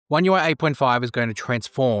One UI 8.5 is going to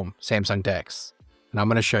transform Samsung DeX, and I'm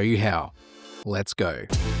going to show you how. Let's go.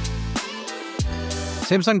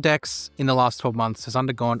 Samsung DeX in the last 12 months has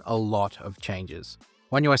undergone a lot of changes.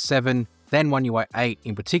 One UI 7, then One UI 8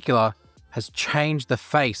 in particular, has changed the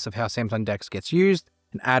face of how Samsung DeX gets used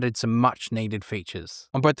and added some much needed features.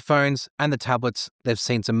 On both the phones and the tablets, they've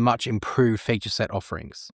seen some much improved feature set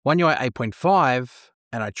offerings. One UI 8.5,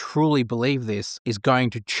 and I truly believe this, is going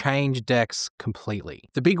to change DeX completely.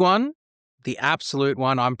 The big one, the absolute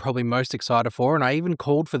one I'm probably most excited for, and I even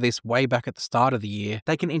called for this way back at the start of the year,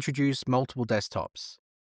 they can introduce multiple desktops.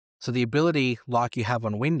 So the ability, like you have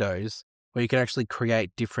on Windows, where you can actually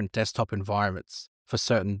create different desktop environments for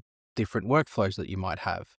certain different workflows that you might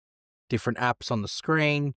have, different apps on the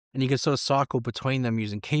screen, and you can sort of cycle between them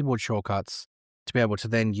using keyboard shortcuts to be able to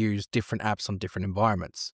then use different apps on different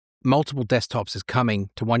environments. Multiple desktops is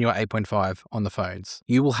coming to One UI 8.5 on the phones.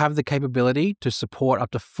 You will have the capability to support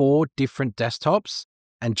up to 4 different desktops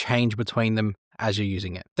and change between them as you're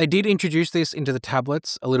using it. They did introduce this into the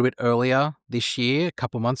tablets a little bit earlier this year, a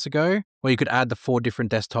couple months ago, where you could add the 4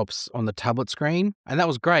 different desktops on the tablet screen, and that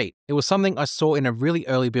was great. It was something I saw in a really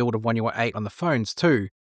early build of One UI 8 on the phones too,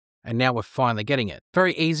 and now we're finally getting it.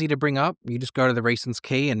 Very easy to bring up. You just go to the recents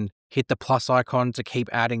key and hit the plus icon to keep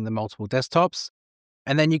adding the multiple desktops,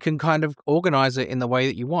 and then you can kind of organize it in the way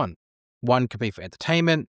that you want. One could be for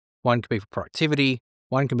entertainment, one could be for productivity,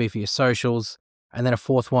 one can be for your socials, and then a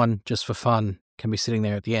 4th one just for fun can be sitting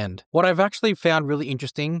there at the end. What I've actually found really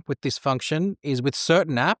interesting with this function is with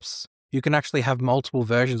certain apps, you can actually have multiple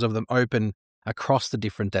versions of them open across the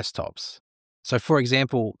different desktops. So for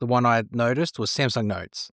example, the one I noticed was Samsung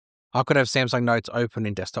Notes. I could have Samsung Notes open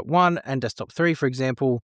in desktop 1 and desktop 3, for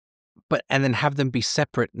example, and then have them be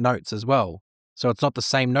separate notes as well. So it's not the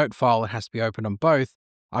same note file, it has to be open on both.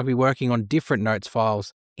 I'll be working on different notes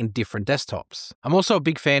files in different desktops. I'm also a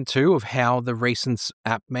big fan too of how the Recents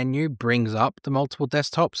app menu brings up the multiple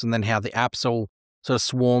desktops and then how the apps all sort of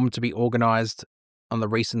swarm to be organized on the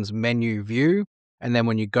Recents menu view. And then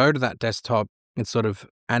when you go to that desktop, it sort of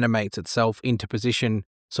animates itself into position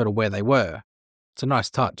sort of where they were. It's a nice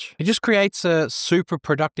touch. It just creates a super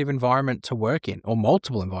productive environment to work in, or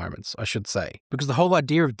multiple environments, I should say, because the whole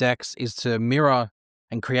idea of DeX is to mirror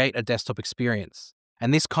and create a desktop experience.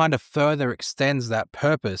 And this kind of further extends that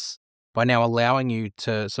purpose by now allowing you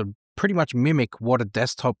to sort of pretty much mimic what a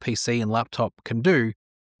desktop PC and laptop can do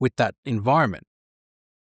with that environment.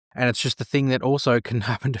 And it's just the thing that also can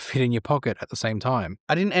happen to fit in your pocket at the same time.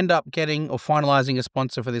 I didn't end up getting or finalizing a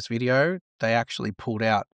sponsor for this video. They actually pulled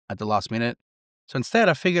out at the last minute. So instead,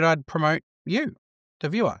 I figured I'd promote you, the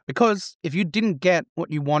viewer. Because if you didn't get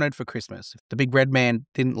what you wanted for Christmas, if the big red man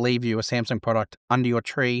didn't leave you a Samsung product under your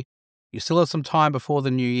tree, you still have some time before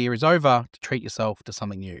the new year is over to treat yourself to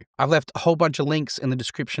something new. I've left a whole bunch of links in the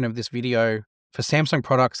description of this video for Samsung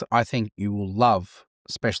products that I think you will love,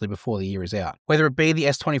 especially before the year is out. Whether it be the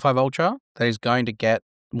S25 Ultra that is going to get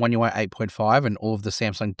One UI 8.5 and all of the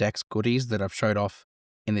Samsung DeX goodies that I've showed off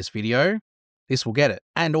in this video, this will get it.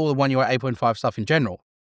 And all the One UI 8.5 stuff in general.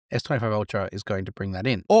 S25 Ultra is going to bring that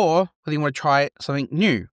in. Or whether you want to try something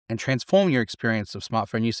new and transform your experience of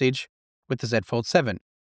smartphone usage with the Z Fold 7.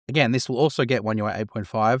 Again, this will also get One UI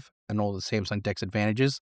 8.5 and all the Samsung DeX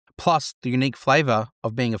advantages, plus the unique flavor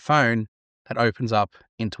of being a phone that opens up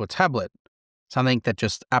into a tablet. Something that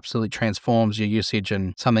just absolutely transforms your usage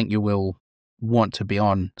and something you will want to be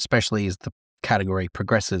on, especially as the category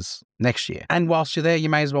progresses next year. And whilst you're there, you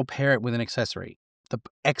may as well pair it with an accessory. The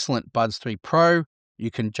excellent Buds 3 Pro,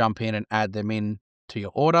 you can jump in and add them in to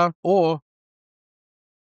your order, or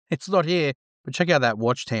it's not here, but check out that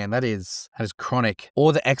watch tan. That is chronic.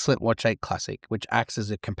 Or the excellent Watch 8 Classic, which acts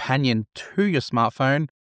as a companion to your smartphone,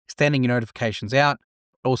 extending your notifications out.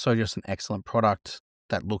 Also just an excellent product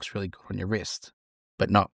that looks really good on your wrist,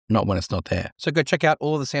 but not when it's not there. So go check out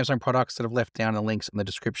all of the Samsung products that I've left down in the links in the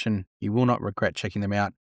description. You will not regret checking them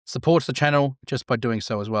out. Supports the channel just by doing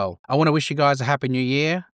so as well. I want to wish you guys a happy new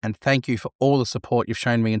year and thank you for all the support you've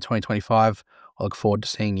shown me in 2025. I look forward to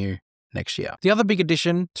seeing you next year. The other big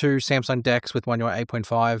addition to Samsung DeX with One UI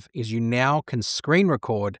 8.5 is you now can screen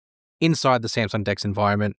record inside the Samsung DeX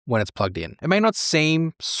environment when it's plugged in. It may not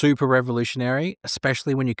seem super revolutionary,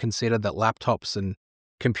 especially when you consider that laptops and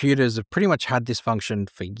computers have pretty much had this function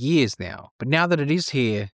for years now. But now that it is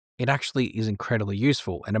here, it actually is incredibly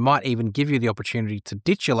useful, and it might even give you the opportunity to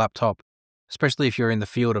ditch your laptop, especially if you're in the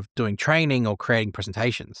field of doing training or creating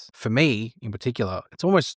presentations. For me, in particular, it's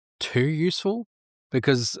almost too useful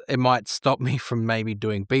because it might stop me from maybe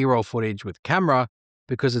doing B-roll footage with camera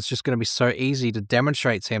because it's just going to be so easy to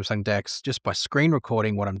demonstrate Samsung DeX just by screen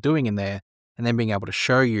recording what I'm doing in there and then being able to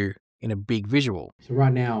show you in a big visual. So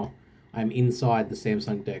right now, I'm inside the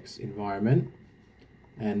Samsung DeX environment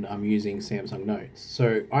and I'm using Samsung Notes.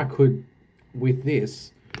 So I could, with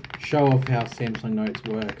this, show off how Samsung Notes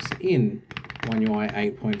works in One UI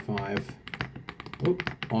 8.5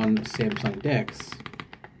 on Samsung DeX.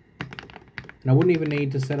 And I wouldn't even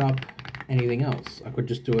need to set up anything else. I could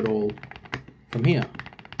just do it all from here.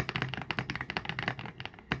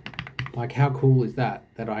 Like, how cool is that?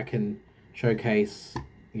 That I can showcase,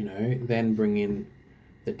 you know, then bring in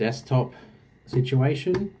the desktop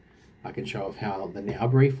situation. I can show off how the Now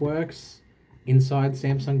Brief works inside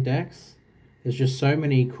Samsung DeX. There's just so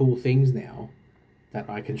many cool things now that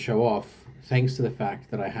I can show off thanks to the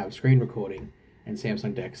fact that I have screen recording and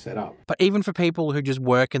Samsung DeX set up. But even for people who just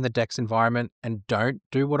work in the DeX environment and don't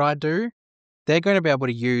do what I do, they're going to be able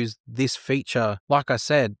to use this feature, like I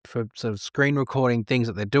said, for sort of screen recording things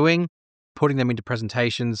that they're doing, putting them into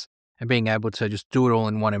presentations, and being able to just do it all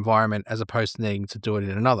in one environment as opposed to needing to do it in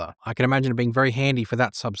another. I can imagine it being very handy for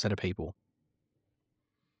that subset of people.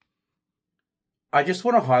 I just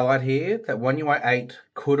want to highlight here that One UI 8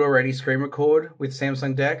 could already screen record with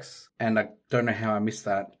Samsung DeX, and I don't know how I missed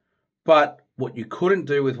that. But what you couldn't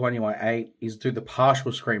do with One UI 8 is do the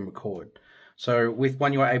partial screen record. So with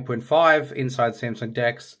One UI 8.5 inside Samsung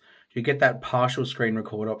DeX, you get that partial screen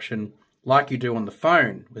record option like you do on the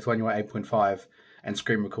phone with One UI 8.5 and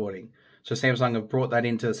screen recording. So Samsung have brought that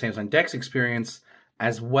into the Samsung DeX experience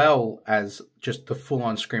as well as just the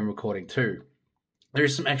full-on screen recording too. There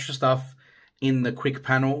is some extra stuff in the quick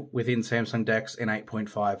panel within Samsung DeX in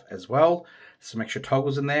 8.5 as well. Some extra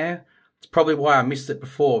toggles in there. It's probably why I missed it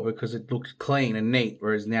before, because it looked clean and neat,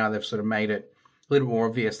 whereas now they've sort of made it a little more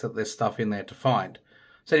obvious that there's stuff in there to find.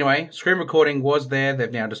 So anyway, screen recording was there.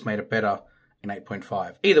 They've now just made it better in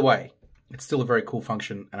 8.5. Either way, it's still a very cool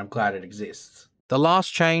function, and I'm glad it exists. The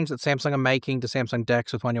last change that Samsung are making to Samsung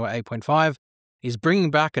DeX with One UI 8.5 is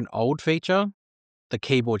bringing back an old feature, the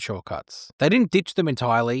keyboard shortcuts. They didn't ditch them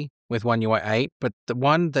entirely with One UI 8, but the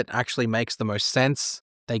one that actually makes the most sense,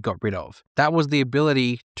 they got rid of. That was the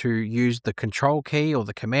ability to use the control key or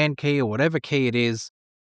the command key or whatever key it is,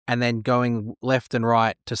 and then going left and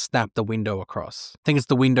right to snap the window across. I think it's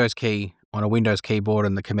the Windows key on a Windows keyboard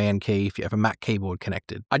and the command key if you have a Mac keyboard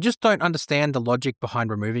connected. I just don't understand the logic behind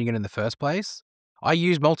removing it in the first place. I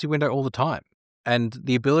use multi-window all the time, and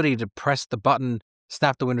the ability to press the button,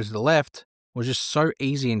 snap the window to the left, was just so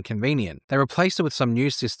easy and convenient. They replaced it with some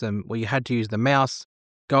new system where you had to use the mouse,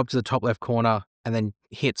 go up to the top left corner, and then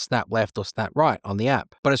hit snap left or snap right on the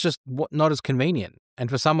app. But it's just not as convenient.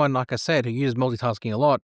 And for someone, like I said, who uses multitasking a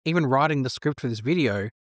lot, even writing the script for this video,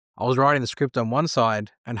 I was writing the script on one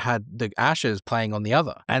side and had the ashes playing on the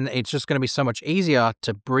other. And it's just going to be so much easier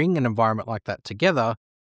to bring an environment like that together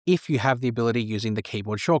if you have the ability using the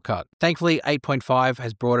keyboard shortcut. Thankfully, 8.5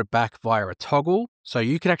 has brought it back via a toggle, so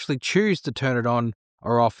you can actually choose to turn it on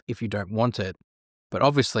or off if you don't want it. But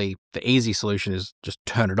obviously, the easy solution is just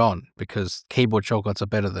turn it on, because keyboard shortcuts are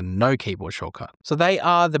better than no keyboard shortcut. So they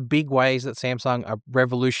are the big ways that Samsung are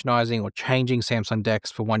revolutionizing or changing Samsung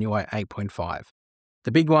DeX for One UI 8.5.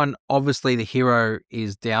 The big one, obviously the hero,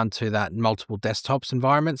 is down to that multiple desktops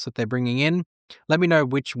environments that they're bringing in. Let me know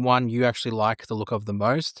which one you actually like the look of the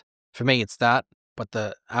most. For me, it's that, but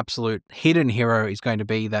the absolute hidden hero is going to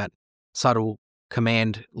be that subtle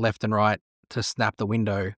command left and right to snap the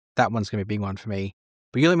window. That one's going to be a big one for me.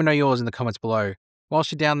 But you let me know yours in the comments below.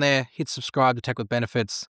 Whilst you're down there, hit subscribe to Tech with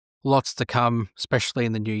Benefits. Lots to come, especially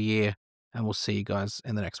in the new year. And we'll see you guys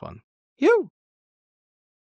in the next one. You.